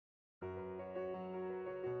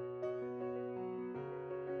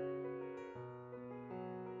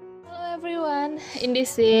everyone, in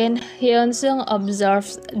this scene, Hyunwoo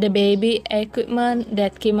observes the baby equipment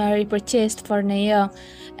that Kimmari purchased for Nayeon,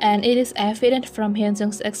 and it is evident from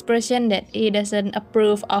Hyunwoo's expression that he doesn't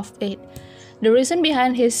approve of it. The reason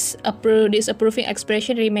behind his disapproving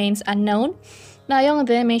expression remains unknown. Nayeon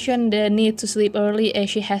then mentioned the need to sleep early as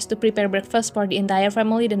she has to prepare breakfast for the entire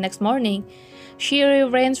family the next morning. She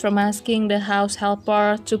refrains from asking the house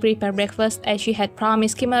helper to prepare breakfast as she had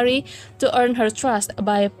promised Kimmari to earn her trust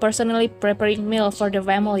by personally preparing meal for the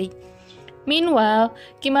family. Meanwhile,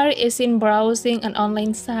 Kimmari is seen browsing an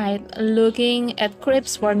online site looking at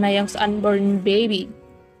cribs for Nayeon's unborn baby.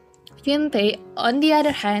 Hyuntae, on the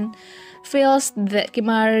other hand, feels that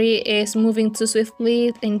Kimmari is moving too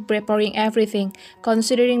swiftly in preparing everything,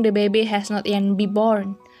 considering the baby has not yet been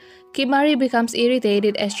born. Kimmari becomes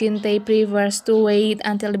irritated as Hyuntae prefers to wait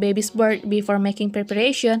until the baby's birth before making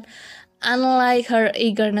preparation, unlike her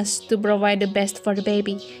eagerness to provide the best for the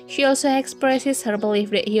baby. She also expresses her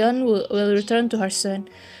belief that Hyunwoo will return to her soon.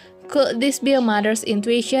 Could this be a mother's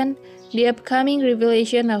intuition? The upcoming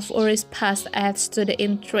revelation of Uri's past adds to the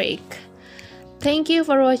intrigue. Thank you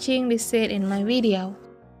for watching this scene in my video.